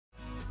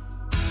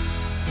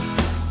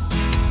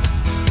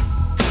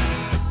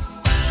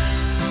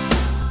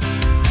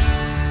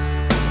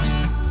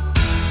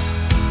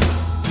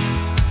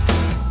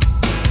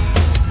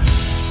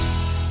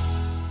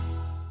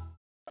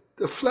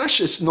The flesh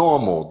is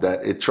normal,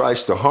 that it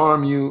tries to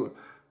harm you,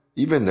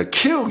 even to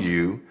kill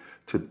you,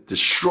 to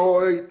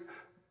destroy,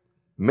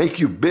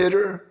 make you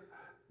bitter.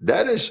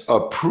 That is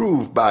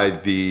approved by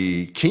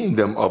the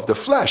kingdom of the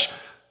flesh.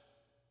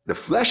 The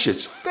flesh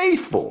is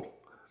faithful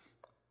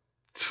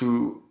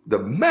to the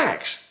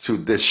max to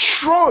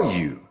destroy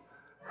you.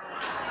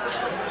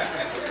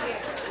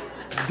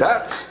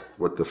 That's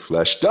what the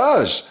flesh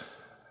does.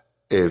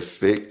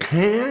 If it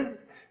can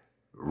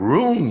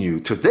ruin you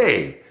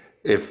today,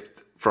 if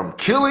from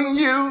killing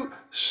you,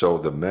 so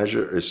the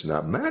measure is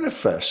not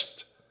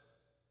manifest.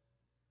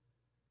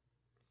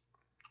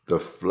 The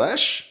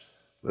flesh,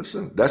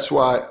 listen, that's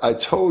why I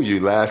told you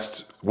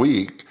last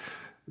week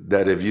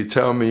that if you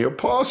tell me,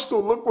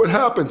 Apostle, look what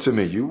happened to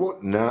me, you will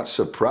not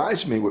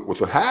surprise me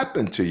with what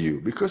happened to you,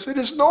 because it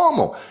is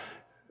normal,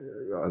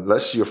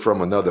 unless you're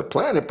from another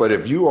planet. But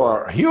if you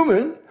are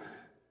human,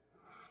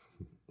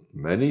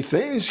 many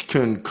things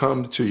can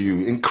come to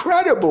you,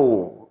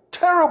 incredible,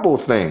 terrible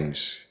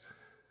things,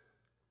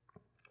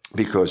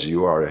 because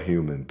you are a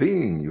human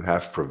being. You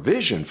have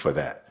provision for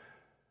that.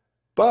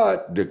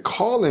 But the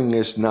calling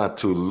is not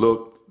to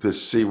look to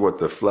see what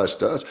the flesh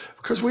does,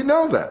 because we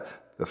know that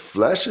the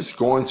flesh is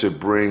going to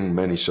bring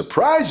many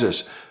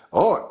surprises.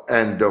 Oh,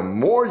 and the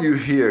more you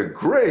hear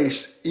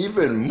grace,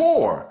 even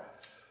more,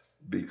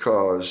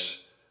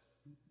 because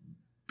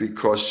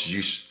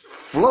you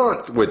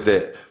flaunt with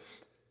it,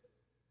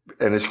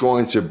 and it's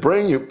going to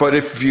bring you. But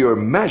if you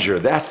measure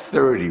that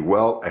 30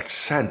 well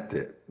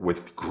accented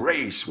with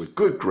grace, with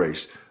good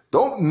grace,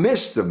 don't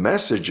miss the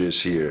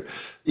messages here.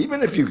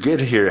 Even if you get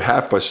here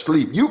half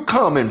asleep, you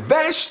come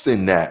invest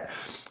in that,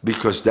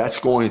 because that's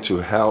going to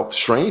help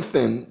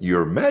strengthen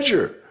your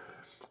measure.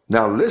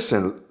 Now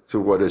listen to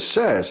what it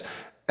says.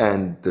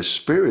 And the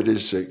spirit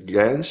is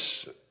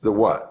against the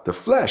what? The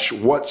flesh.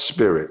 What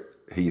spirit?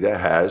 He that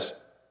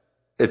has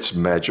its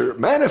measure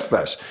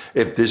manifest.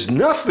 If there's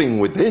nothing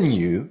within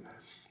you,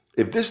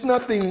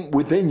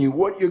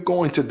 what you're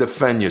going to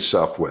defend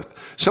yourself with?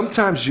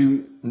 Sometimes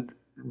you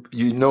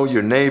know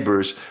your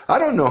neighbors. I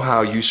don't know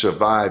how you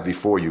survived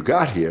before you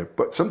got here,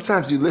 but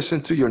sometimes you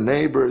listen to your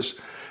neighbors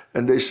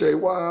and they say,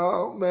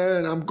 wow,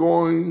 man, I'm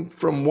going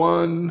from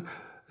one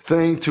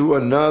thing to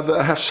another.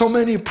 I have so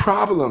many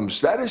problems.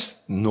 That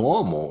is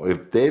normal.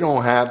 If they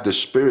don't have the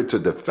spirit to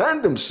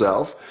defend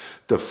themselves,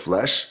 the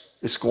flesh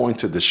is going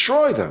to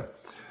destroy them.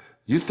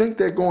 You think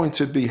they're going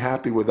to be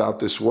happy without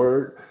this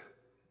word?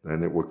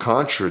 And it would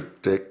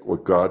contradict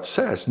what God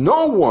says.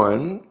 No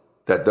one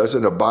that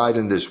doesn't abide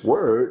in this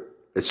word,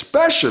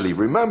 especially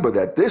remember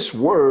that this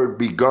word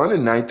begun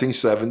in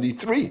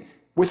 1973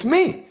 with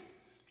me.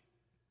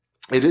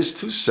 It is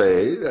to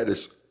say that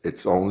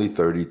it's only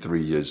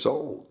 33 years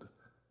old.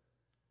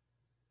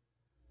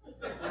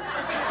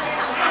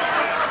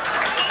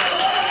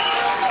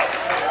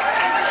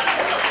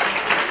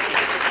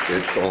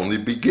 It's only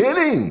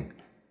beginning.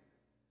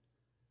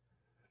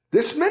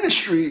 This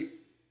ministry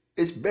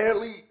is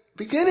barely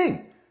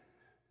beginning.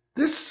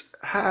 This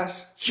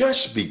has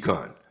just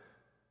begun.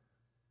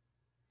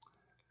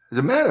 As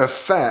a matter of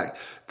fact,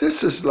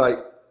 this is like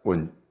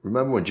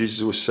remember when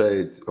Jesus would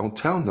say, don't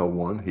tell no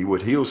one, he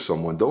would heal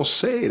someone. Don't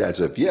say it as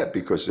of yet,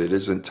 because it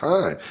isn't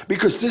time.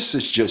 Because this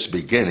is just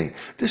beginning.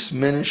 This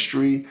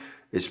ministry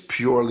is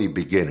purely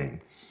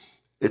beginning.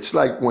 It's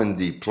like when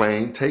the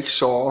plane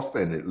takes off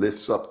and it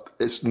lifts up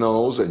its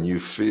nose and you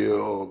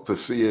feel to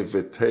see if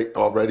it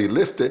already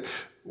lifted.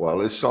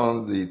 While it's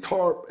on the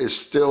tarp, it's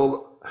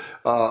still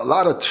a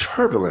lot of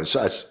turbulence.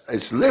 As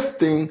it's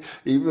lifting,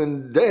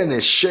 even then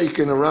it's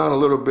shaking around a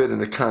little bit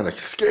and it kind of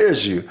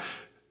scares you.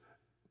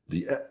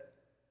 The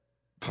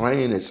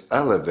plane is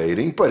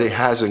elevating, but it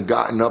hasn't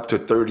gotten up to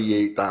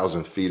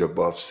 38,000 feet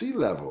above sea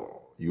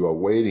level. You are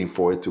waiting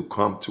for it to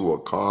come to a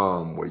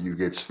calm where you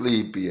get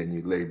sleepy and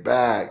you lay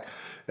back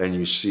and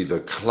you see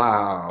the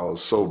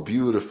clouds so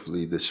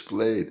beautifully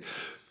displayed.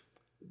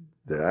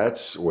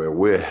 That's where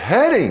we're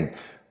heading.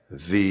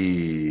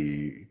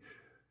 The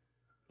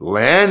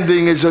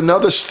landing is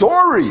another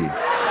story.